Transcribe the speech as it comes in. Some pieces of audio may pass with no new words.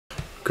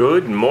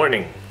Good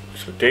morning.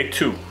 So day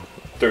 2,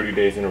 30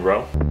 days in a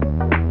row.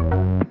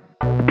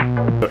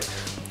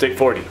 Day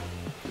 40.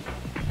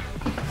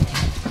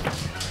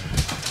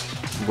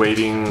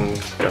 Waiting,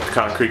 got the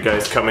concrete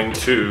guys coming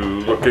to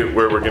look at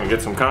where we're gonna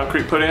get some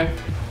concrete put in.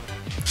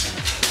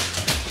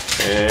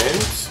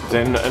 And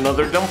then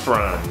another dump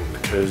run,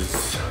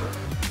 because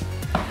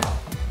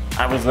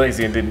I was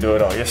lazy and didn't do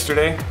it all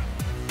yesterday.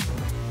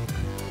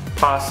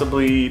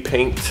 Possibly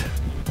paint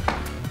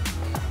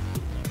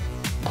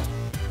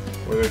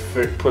where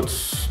they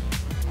puts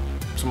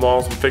some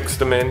walls and fixed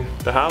them in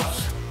the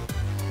house.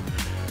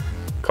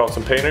 Call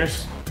some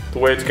painters. The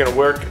way it's gonna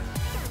work,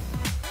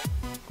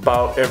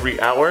 about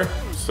every hour.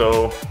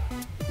 So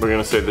we're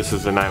gonna say this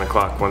is a 9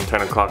 o'clock, one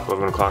 10 o'clock,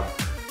 11 o'clock.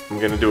 I'm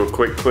gonna do a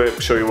quick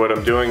clip, show you what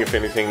I'm doing. If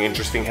anything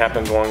interesting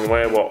happens along the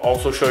way, we'll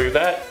also show you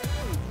that.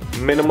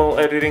 Minimal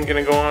editing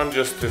gonna go on,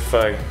 just if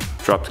I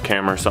drop the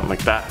camera or something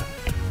like that.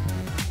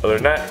 Other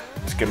than that,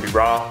 it's gonna be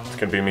raw. It's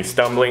gonna be me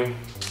stumbling.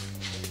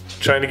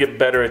 Trying to get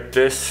better at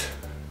this.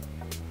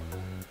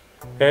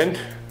 And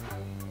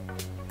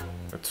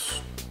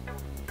let's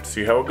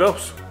see how it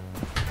goes.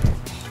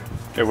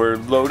 Okay, we're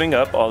loading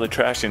up all the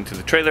trash into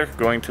the trailer,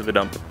 going to the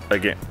dump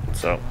again.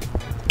 So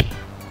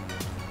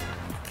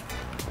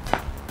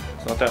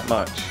it's not that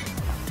much.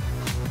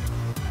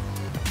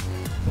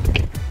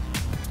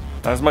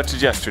 Not as much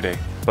as yesterday,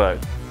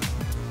 but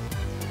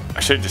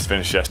I should have just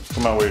finished yesterday.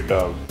 Come on, weird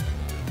dog.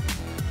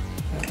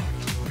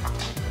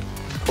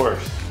 Of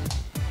course.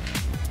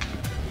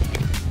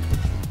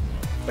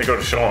 I go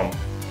to show him.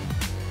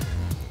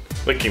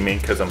 Licking me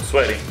because I'm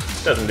sweaty.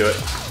 Doesn't do it.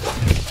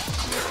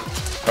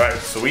 Alright,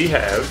 so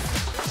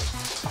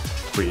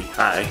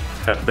I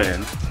have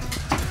been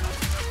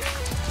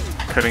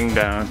cutting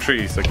down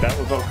trees. Like that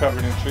was all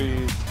covered in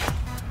trees.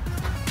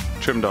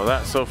 Trimmed all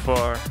that so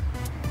far.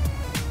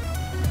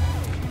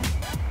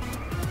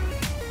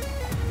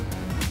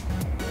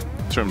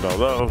 Trimmed all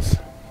those.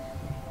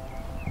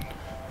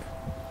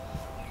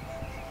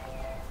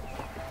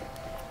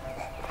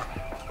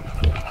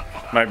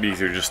 Might be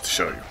easier just to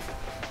show you.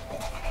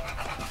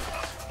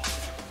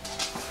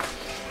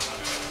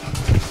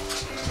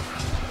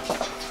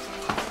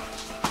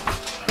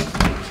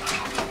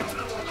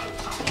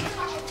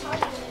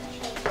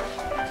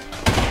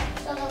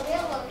 So the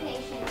real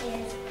location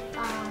is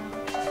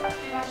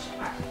Rush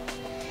Park.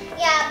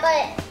 Yeah,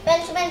 but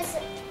Benjamin's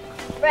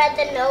read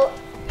the note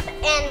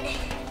and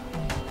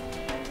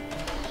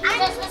I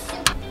just was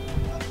super.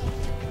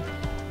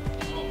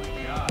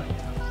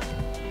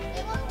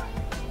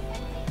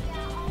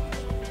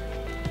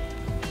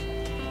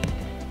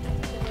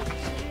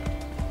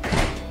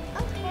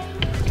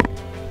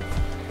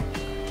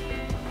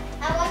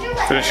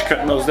 Finish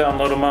cutting those down,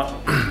 load them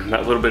up.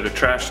 That little bit of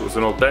trash that was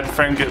an old bed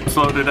frame gets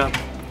loaded up.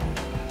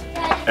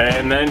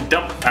 And then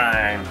dump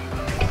time.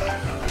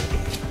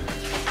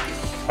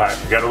 Alright,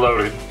 we got it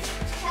loaded.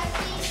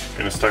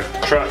 Gonna start the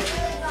truck.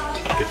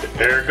 Get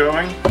the air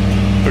going.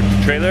 Put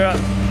the trailer up.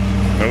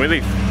 When we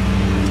leave.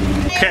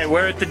 Okay,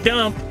 we're at the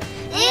dump.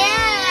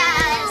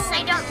 Yes,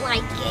 I don't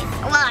like it.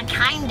 Well,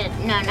 kind of.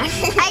 No.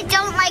 I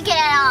don't like it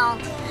at all.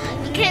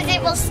 Because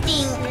it will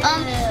stink.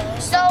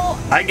 So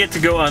I get to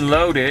go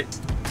unload it.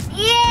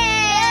 Yay!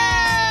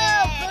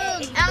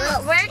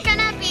 We're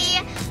gonna be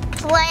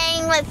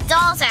playing with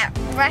dolls at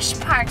Rush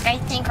Park, I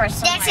think, or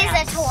somewhere else. This is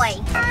a toy.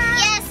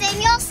 Yes,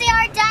 and you'll see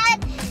our dad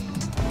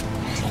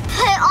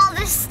put all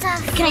this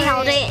stuff. Can I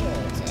hold it?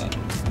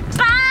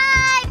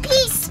 Bye!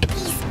 Peace!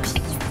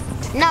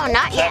 No,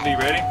 not yet. Savvy,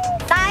 ready?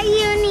 Bye,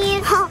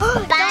 Uni.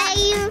 Bye,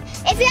 you.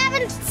 If you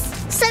haven't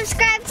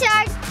subscribed to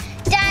our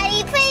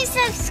daddy, please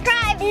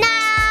subscribe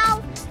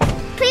now.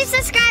 Please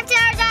subscribe to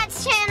our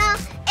dad's channel.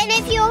 And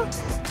if you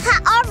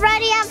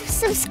already have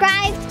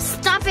subscribed,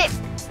 stop it.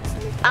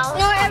 I'll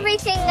ignore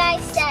everything I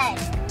said.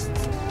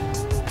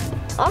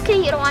 Okay,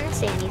 you don't want to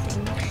say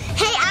anything.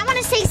 Hey, I want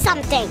to say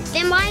something.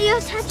 Then why are you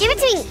give it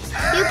to me?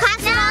 You pass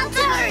it on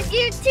to our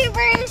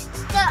YouTubers.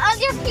 The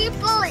other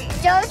people,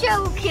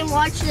 Jojo can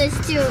watch this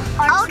too.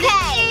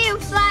 Okay.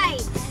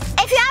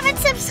 If you haven't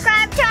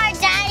subscribed to our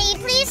daddy,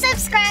 please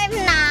subscribe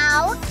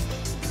now.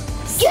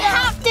 You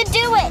have to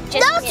do it.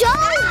 Don't.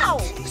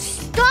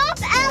 Stop,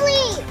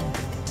 Ellie.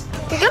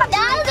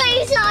 Now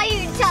they saw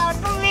you talk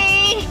to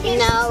me.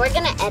 No, we're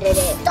gonna edit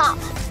it. Stop.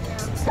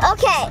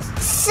 Okay,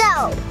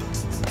 so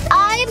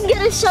I'm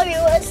gonna show you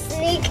a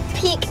sneak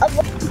peek of.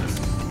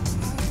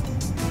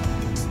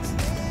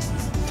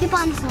 Keep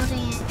on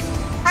holding it.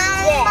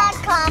 I'm gonna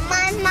call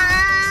my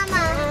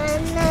mama.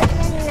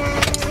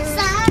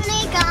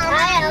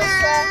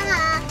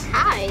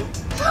 Hi.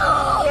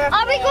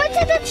 Are we going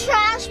to the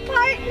trash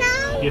part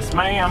now? Yes,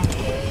 ma'am.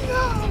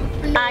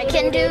 I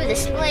can do the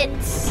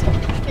splits.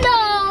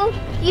 No,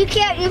 you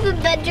can't even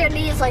bend your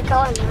knees like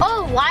on.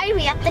 Oh, why are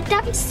we at the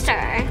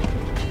dumpster?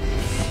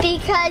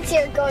 Because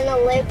you're going to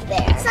live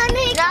there.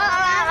 Sunny, no.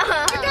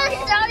 We're going to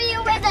throw you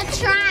in the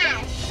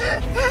trash.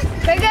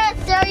 We're going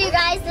to throw you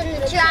guys in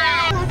the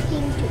trash.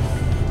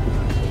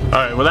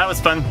 Alright, well that was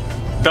fun.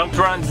 Dump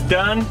run's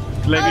done.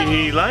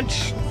 Levy,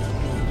 lunch?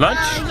 Lunch?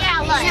 Yeah,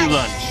 lunch. Let's do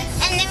lunch.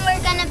 And then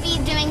we're gonna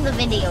watching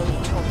the video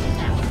you told me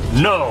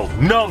now.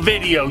 No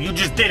video. You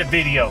just did a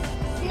video.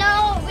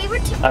 No, we were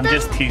I'm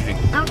just teasing.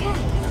 Okay.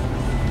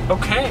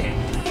 Okay.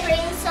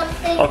 Bring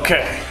something.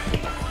 Okay.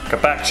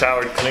 Got back,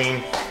 showered,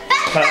 clean.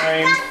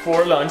 Time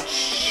for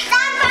lunch.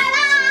 Time for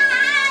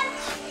lunch!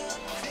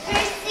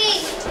 Christy,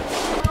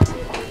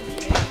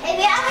 if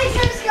you haven't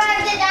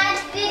subscribed to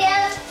Dad's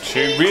videos,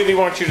 She really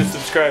wants you to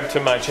subscribe to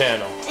my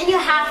channel. and you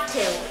have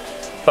to.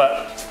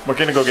 But we're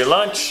gonna go get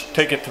lunch,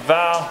 take it to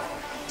Val,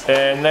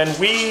 and then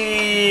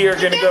we are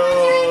gonna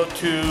go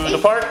to the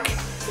park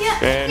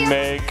and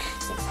make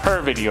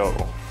her video.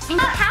 And you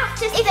have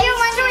to. If you're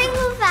wondering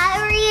who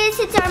Valerie is,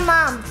 it's our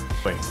mom.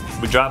 Wait,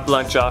 we dropped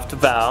lunch off to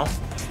Val.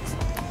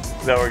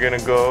 Now we're gonna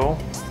go.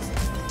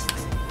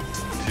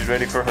 She's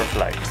ready for her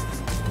flight.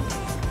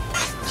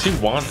 She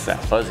wants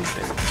that fuzzy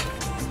thing.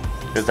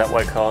 Is that why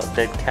I call it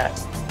dead cat?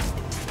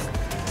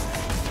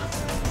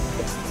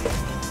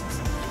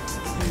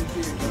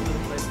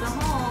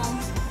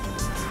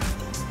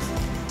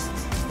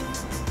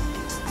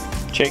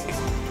 Shake.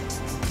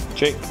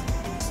 Shake.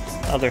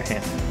 Other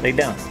hand. Lay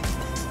down.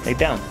 Lay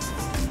down.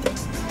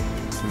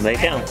 Lay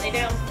down. Lay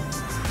down.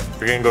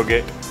 We're gonna go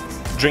get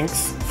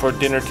drinks for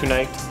dinner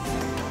tonight.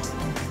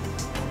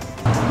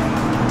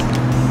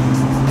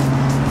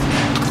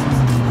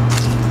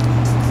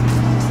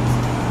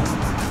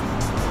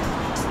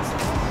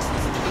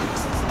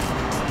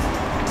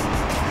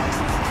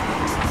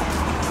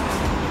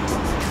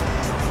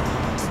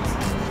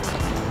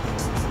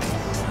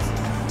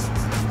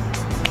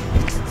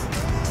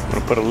 I'm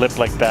gonna put a lip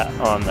like that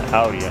on the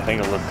Audi. I think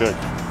it'll look good.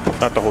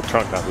 Not the whole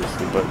trunk,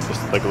 obviously, but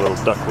just like a little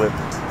duck lip.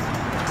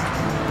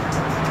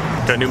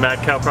 Got a new Mad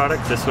Cow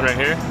product, this one right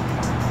here.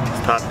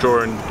 It's top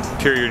drawer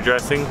interior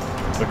dressing.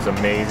 Looks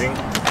amazing.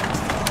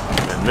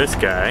 And this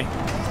guy.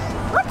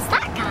 What's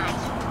that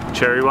guy?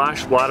 Cherry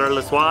wash,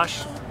 waterless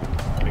wash.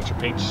 Makes your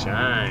paint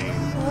shine.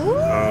 Ooh.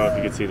 I don't know if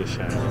you can see the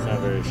shine. It's not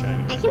very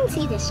shiny. I can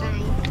see the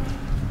shine.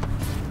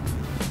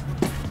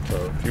 So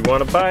if you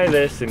want to buy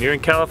this and you're in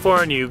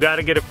California, you got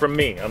to get it from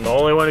me. I'm the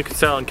only one who can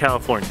sell in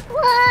California.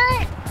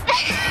 What?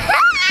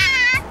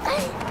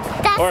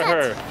 Or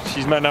her.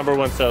 She's my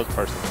 #1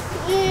 salesperson.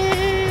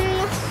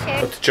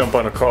 Sure. Let's jump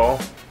on a call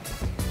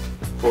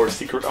for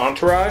Secret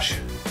Entourage.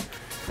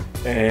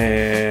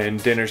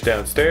 And dinner's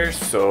downstairs,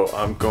 so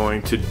I'm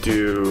going to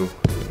do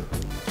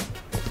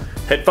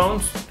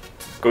headphones.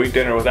 Go eat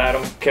dinner with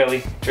Adam,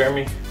 Kelly,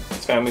 Jeremy.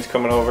 His family's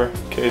coming over,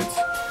 kids.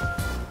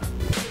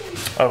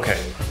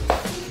 Okay,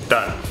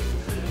 done.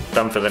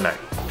 Done for the night.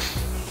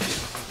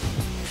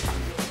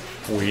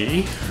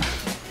 We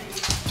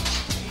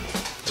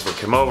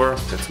came over,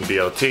 did some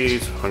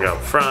BLTs, hung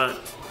out front.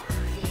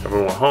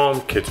 Everyone went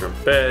home, kids are in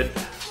bed.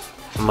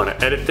 I'm gonna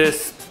edit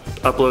this,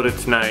 upload it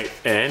tonight,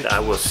 and I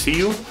will see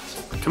you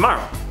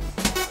tomorrow.